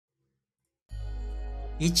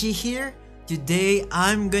Ichi here. Today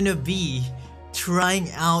I'm gonna be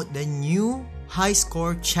trying out the new high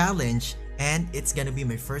score challenge and it's gonna be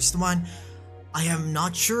my first one. I am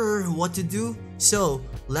not sure what to do, so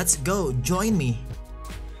let's go, join me.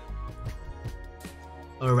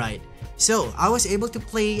 Alright, so I was able to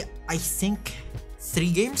play I think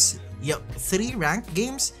 3 games, yep, 3 ranked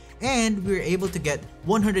games, and we were able to get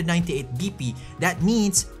 198 BP. That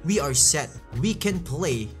means we are set, we can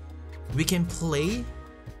play,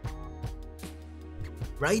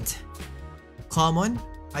 right? Common,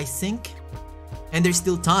 I think, and there's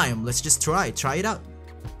still time. Let's just try it out.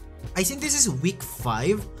 I think this is week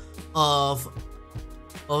 5 of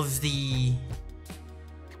the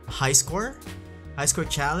high score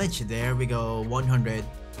challenge. There we go, 100.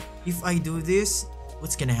 If I do this,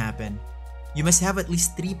 what's gonna happen? You must have at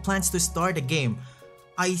least 3 plants to start a game.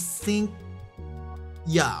 I think,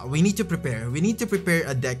 yeah, we need to prepare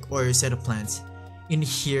a deck or a set of plants. In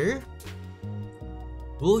here,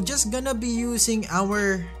 we're just gonna be using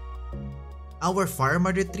our Fire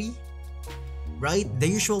Mother tree, right? The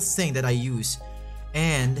usual thing that I use,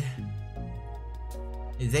 and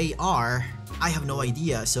they are, I have no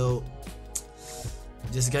idea, so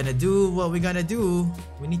just gonna do what we're gonna do.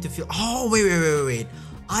 We need to feel, oh wait,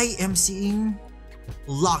 I am seeing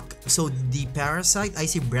luck. So the parasite, I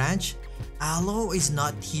see branch, aloe is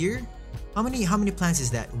not here. How many plants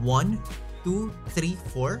is that? 1 2 3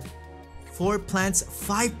 4 4 plants,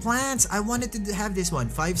 5 plants. I wanted to have this one.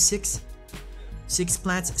 5 6 6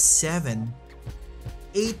 plants, 7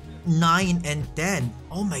 8 9 and 10.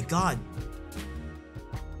 Oh my god,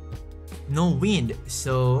 no wind.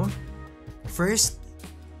 So first,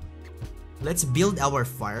 let's build our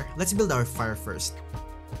fire. Let's build our fire first.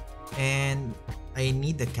 And I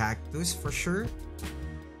need the cactus for sure.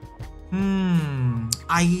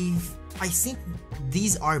 I think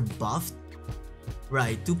these are buffed.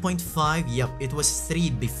 Right, 2.5. Yep, it was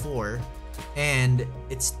 3 before. And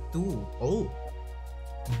it's 2. Oh.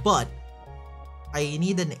 But I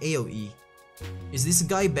need an AoE. Is this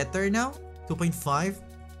guy better now? 2.5?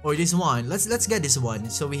 Or this one? Let's get this one.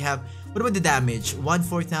 So we have, what about the damage?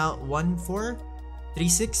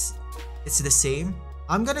 1-4-3-6. It's the same.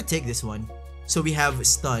 I'm gonna take this one. So we have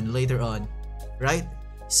stun later on, right?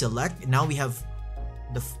 Select. Now we have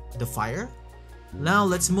the fire. Now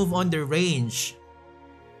let's move on the range.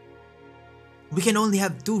 We can only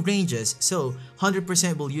have 2 ranges, so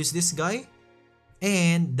 100% we'll use this guy.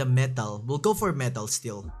 And the metal, we'll go for metal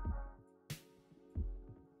still.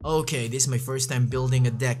 Okay, this is my first time building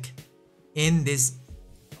a deck in this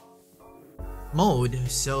mode,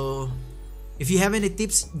 so if you have any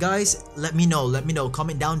tips, guys, let me know,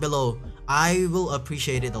 comment down below. I will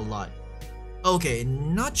appreciate it a lot. Okay,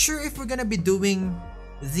 not sure if we're gonna be doing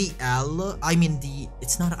the aloe,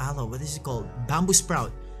 it's not aloe, what is it called? Bamboo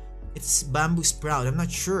sprout. It's bamboo sprout, I'm not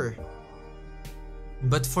sure.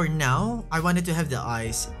 But for now, I wanted to have the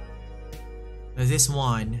eyes. This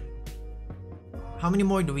one. How many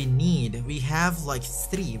more do we need? We have like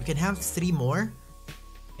 3. We can have 3 more.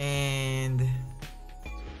 And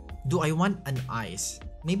do I want an ice?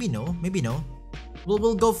 Maybe no.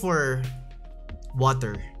 We'll go for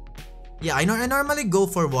water. Yeah, I normally go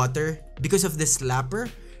for water because of the slapper.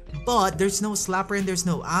 But there's no slapper and there's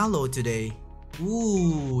no aloe today.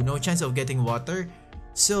 Ooh, no chance of getting water.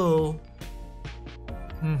 So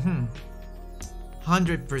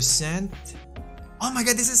 100%. Oh my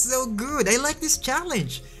god, this is so good. I like this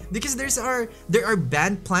challenge because there are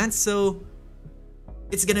banned plants, so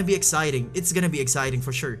it's gonna be exciting. It's gonna be exciting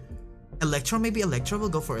for sure. Electro, maybe Electro. We'll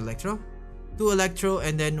go for Electro. 2 Electro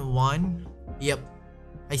and then 1. Yep,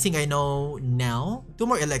 I think I know now. 2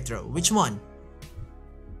 more Electro. Which one?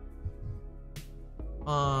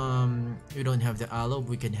 We don't have the aloe.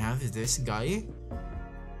 We can have this guy.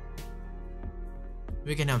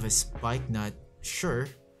 We can have a spike nut. Sure.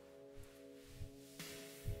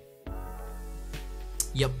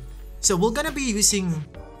 Yep. So we're gonna be using,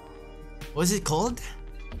 what's it called?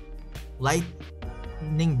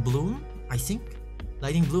 Lightning Bloom, I think.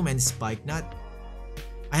 Lightning Bloom and Spike Nut.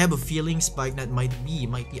 I have a feeling Spike Nut might be,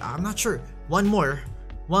 I'm not sure. One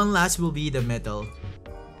last will be the metal.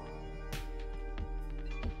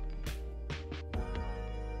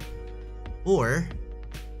 Or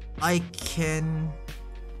I can,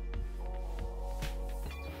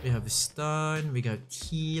 we have stun, we got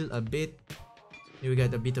heal a bit. We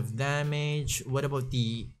got a bit of damage. What about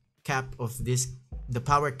the cap of this, the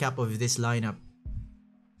power cap of this lineup?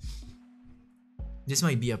 This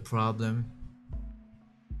might be a problem.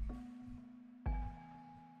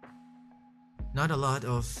 Not a lot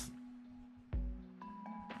of,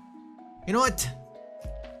 you know what?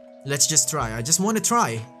 Let's just try. I just want to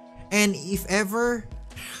try. And if ever,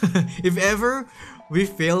 if ever we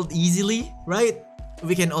failed easily, right?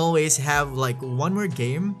 We can always have like one more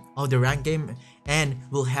game of the rank game and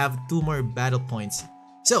we'll have 2 more battle points.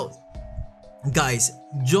 So, guys,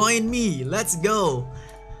 join me. Let's go.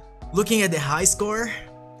 Looking at the high score,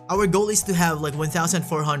 our goal is to have like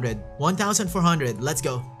 1,400. 1,400. Let's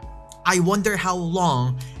go. I wonder how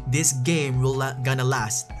long this game will gonna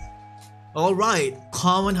last. Alright,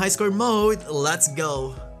 common high score mode. Let's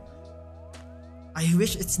go. I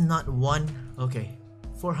wish it's not one. Okay.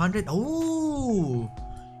 400. Oh,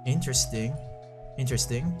 interesting.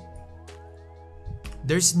 Interesting.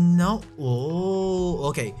 There's no. Oh,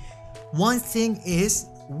 okay. One thing is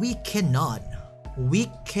we cannot.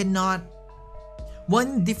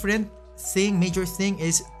 One different thing, major thing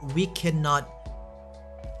is we cannot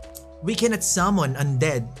summon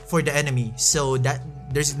undead for the enemy, so that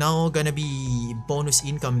there's no gonna be bonus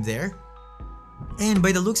income there. And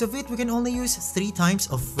by the looks of it, we can only use 3 times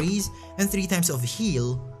of freeze and 3 times of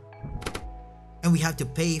heal, and we have to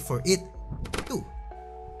pay for it too.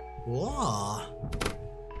 Wow.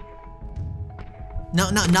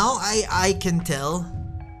 Now I can tell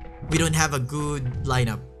we don't have a good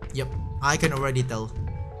lineup. Yep, I can already tell.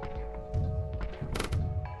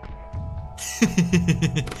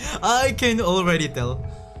 I can already tell.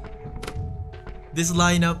 This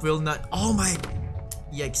lineup will not. Oh my.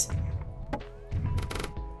 Yikes.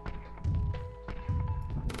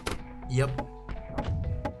 Yep.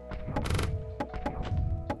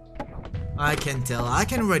 I can tell. I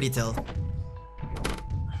can already tell.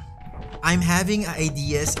 I'm having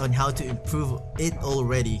ideas on how to improve it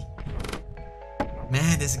already.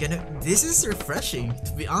 Man, this is refreshing,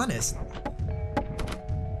 to be honest.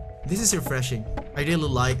 This is refreshing. I really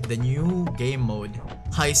like the new game mode,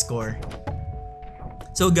 high score.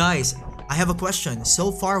 So guys, I have a question.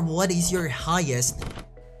 So far, what is your highest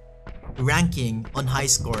ranking on high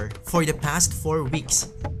score for the past 4 weeks?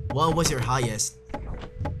 What was your highest?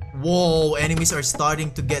 Whoa, enemies are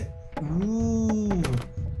starting to get. Ooh.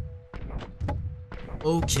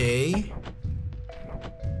 Okay.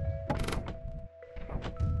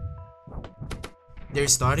 They're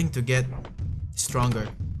starting to get stronger.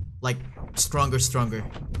 Like, stronger.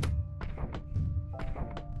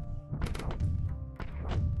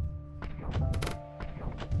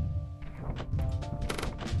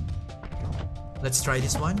 Let's try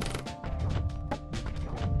this one.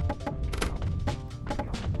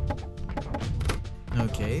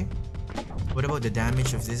 Okay. What about the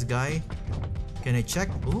damage of this guy? Can I check?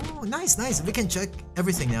 Oh, nice. We can check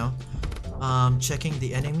everything now. Checking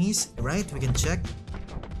the enemies, right? We can check.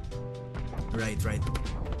 Right.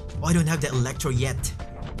 Oh, I don't have the electro yet.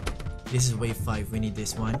 This is wave 5. We need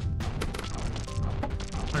this one.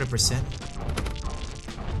 100%.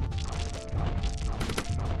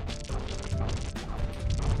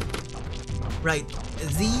 Right.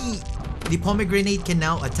 The pomegranate can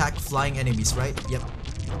now attack flying enemies, right? Yep.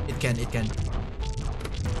 It can.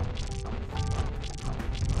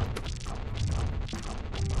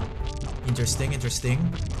 Interesting.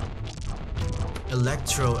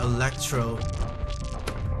 Electro.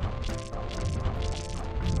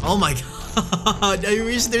 Oh my god, I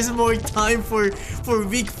wish there's more time for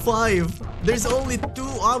week 5. There's only 2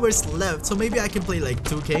 hours left, so maybe I can play like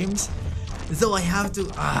 2 games. Though I have to.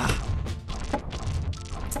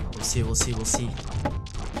 We'll see.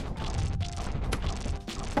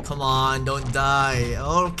 Come on, don't die.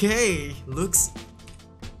 Okay, looks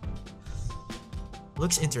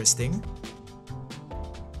interesting.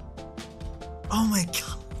 Oh my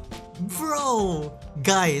god, bro,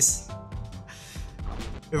 guys.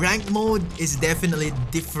 Rank mode is definitely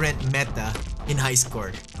different meta in high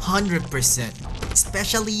score, 100%.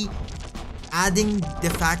 Especially adding the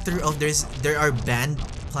factor of there are banned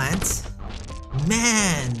plants.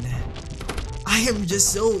 Man, I am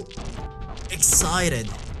just so excited.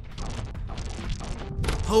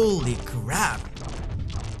 Holy crap.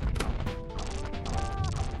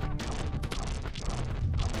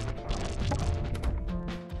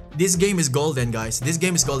 This game is golden, guys. This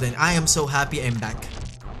game is golden. I am so happy I'm back.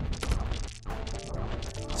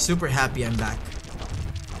 Super happy I'm back.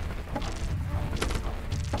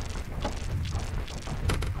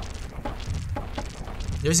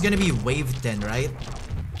 There's gonna be wave 10, right?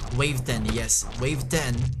 Wave 10, yes. Wave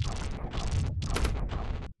 10.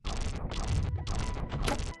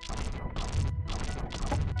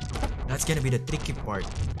 That's gonna be the tricky part.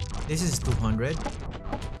 This is 200.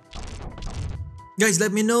 Guys,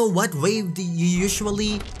 let me know what wave do you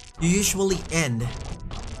usually end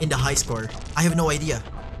in the high score. I have no idea.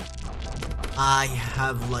 I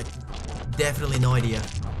have like definitely no idea.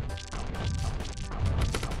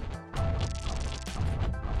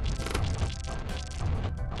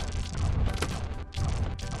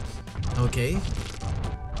 Okay.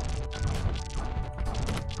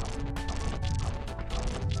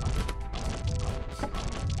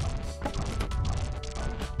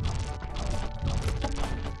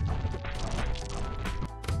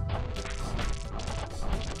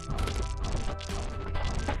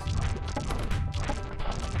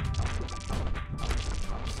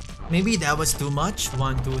 Maybe that was too much.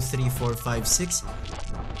 1, 2, 3, 4, 5, 6.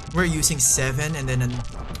 We're using 7 and then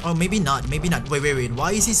oh, maybe not. Maybe not. Wait.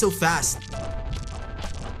 Why is he so fast?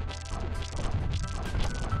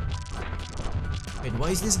 Wait, why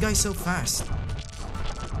is this guy so fast?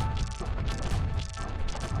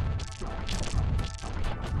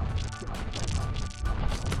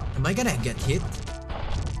 Am I gonna get hit?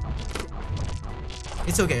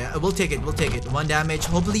 It's okay. We'll take it. 1 damage.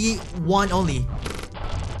 Hopefully 1 only.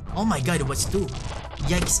 Oh my god, it was 2.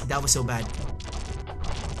 Yikes, that was so bad.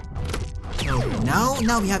 Okay,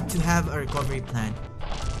 now we have to have a recovery plan.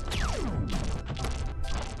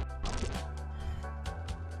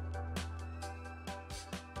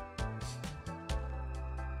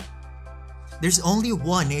 There's only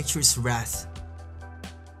one Nature's Wrath.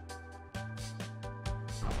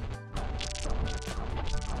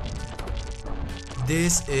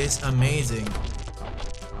 This is amazing.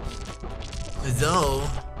 Though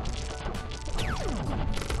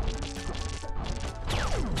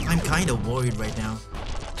I'm kinda worried right now.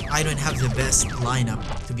 I don't have the best lineup,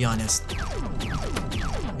 to be honest.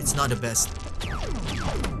 It's not the best.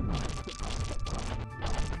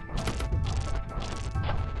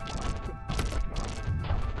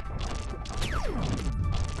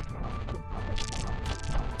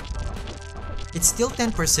 It's still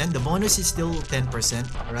 10%, the bonus is still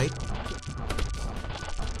 10%, right?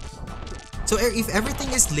 So if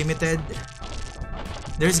everything is limited,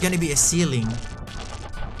 there's gonna be a ceiling.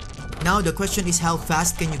 Now the question is, how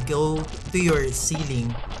fast can you go to your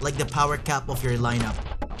ceiling, like the power cap of your lineup?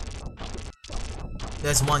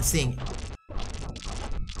 That's one thing.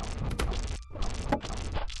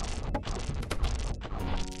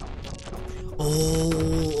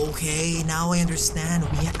 Oh, okay, now I understand.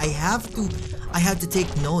 I have to take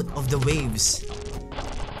note of the waves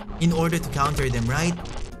in order to counter them, right?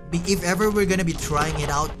 If ever we're gonna be trying it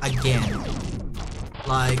out again,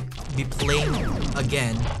 like be playing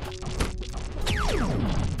again,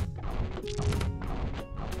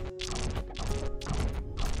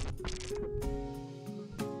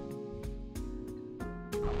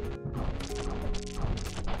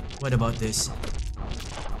 what about this?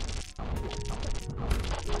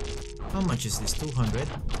 How much is this? 200?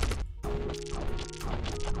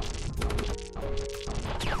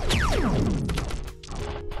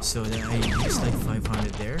 So then I used like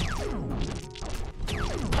 500 there.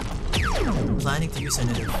 I'm planning to use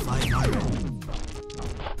another 500.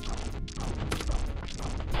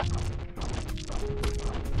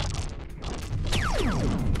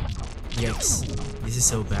 Yikes, this is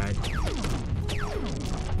so bad.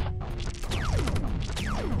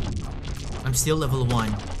 I'm still level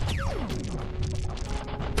 1.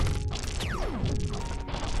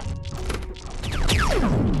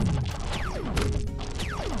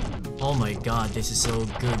 Oh my god, this is so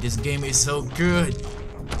good. This game is so good.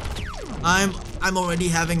 I'm already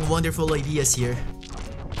having wonderful ideas here.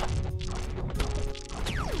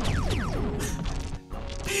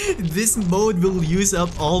 This mode will use up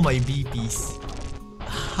all my BPs.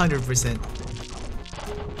 100%.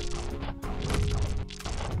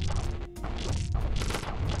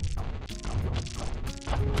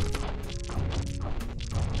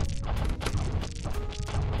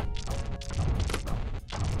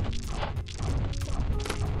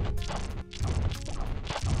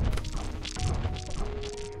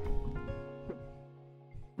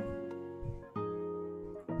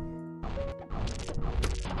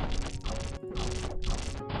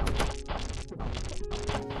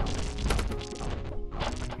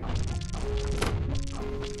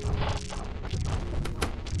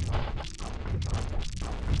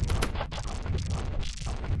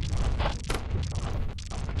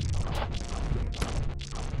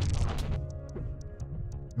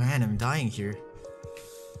 Man, I'm dying here.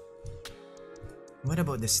 What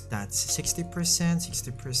about the stats? 60%,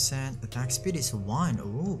 60%, attack speed is 1.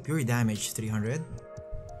 Oh, pure damage 300.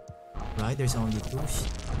 Right, there's only 2.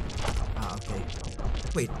 Ah, okay.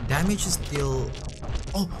 Wait, damage is still...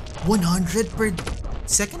 Oh, 100 per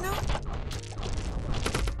second now?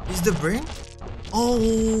 Is the burn? Oh,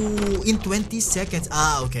 in 20 seconds.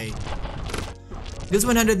 Ah, okay. Deals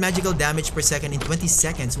 100 magical damage per second in 20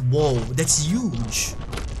 seconds. Whoa, that's huge.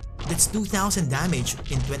 That's 2000 damage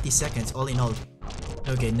in 20 seconds, all in all.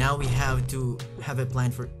 Okay, now we have to have a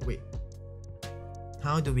plan for... Wait.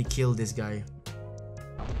 How do we kill this guy?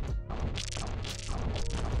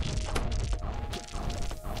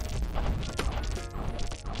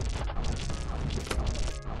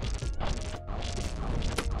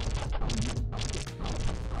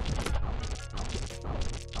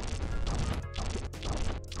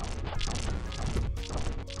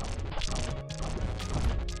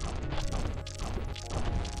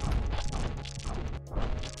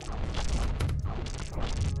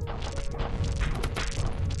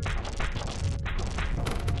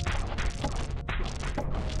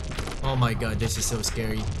 Oh my god, this is so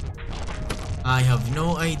scary. I have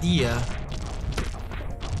no idea.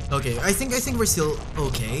 Okay, I think we're still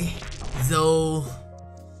okay. Though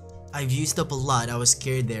I've used up a lot. I was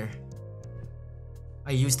scared there.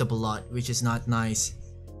 I used up a lot, which is not nice.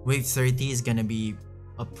 Wave 30 is gonna be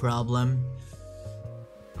a problem.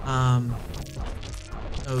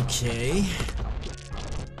 Okay.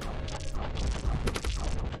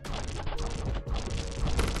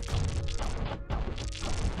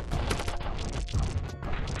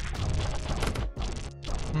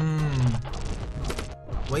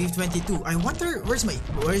 Wave 22. I wonder where's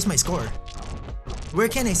my score? Where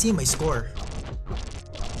can I see my score?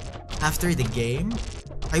 After the game?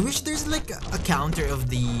 I wish there's like a counter of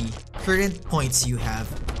the current points you have,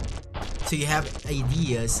 so you have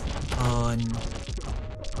ideas on.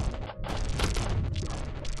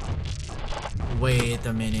 Wait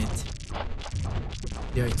a minute.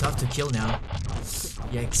 They're tough to kill now.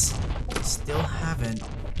 Yikes. Still haven't.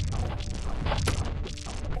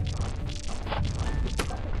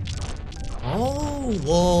 Oh,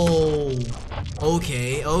 whoa.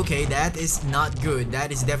 Okay, okay, that is not good.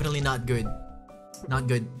 That is definitely not good. Not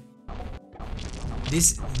good.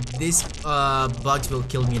 This bugs will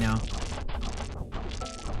kill me now.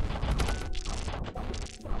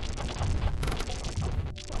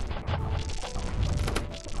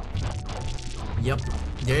 Yep,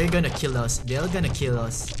 they're gonna kill us. They're gonna kill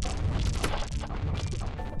us.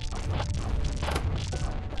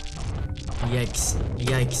 Yikes,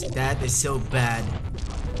 yikes, that is so bad.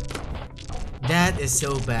 That is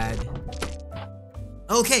so bad.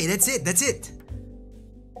 Okay, that's it, that's it.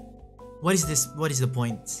 What is this? What is the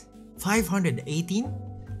point? 518?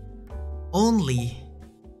 Only.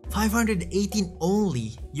 518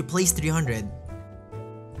 only. You placed 300.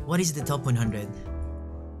 What is the top 100?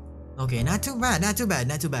 Okay, not too bad, not too bad,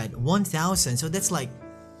 not too bad. 1000, so that's like...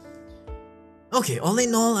 Okay, all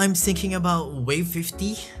in all, I'm thinking about wave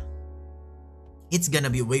 50. It's gonna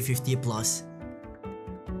be wave 50 plus,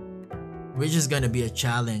 which is gonna be a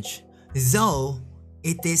challenge. Though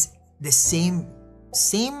it is the same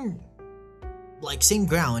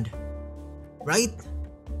ground, right?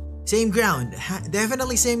 Same ground,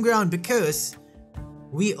 definitely same ground, because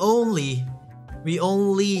we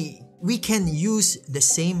can use the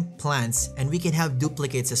same plants and we can have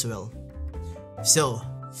duplicates as well. So,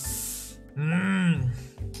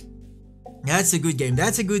 that's a good game.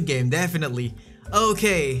 That's a good game, definitely.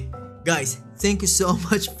 Okay, guys, thank you so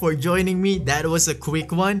much for joining me. That was a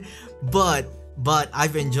quick one, but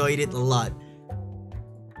I've enjoyed it a lot.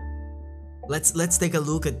 Let's take a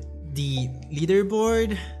look at the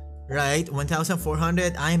leaderboard. Right,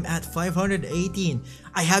 1,400. I'm at 518.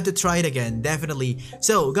 I have to try it again, definitely.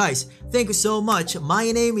 So, guys, thank you so much.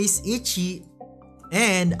 My name is Ichi,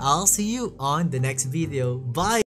 and I'll see you on the next video. Bye.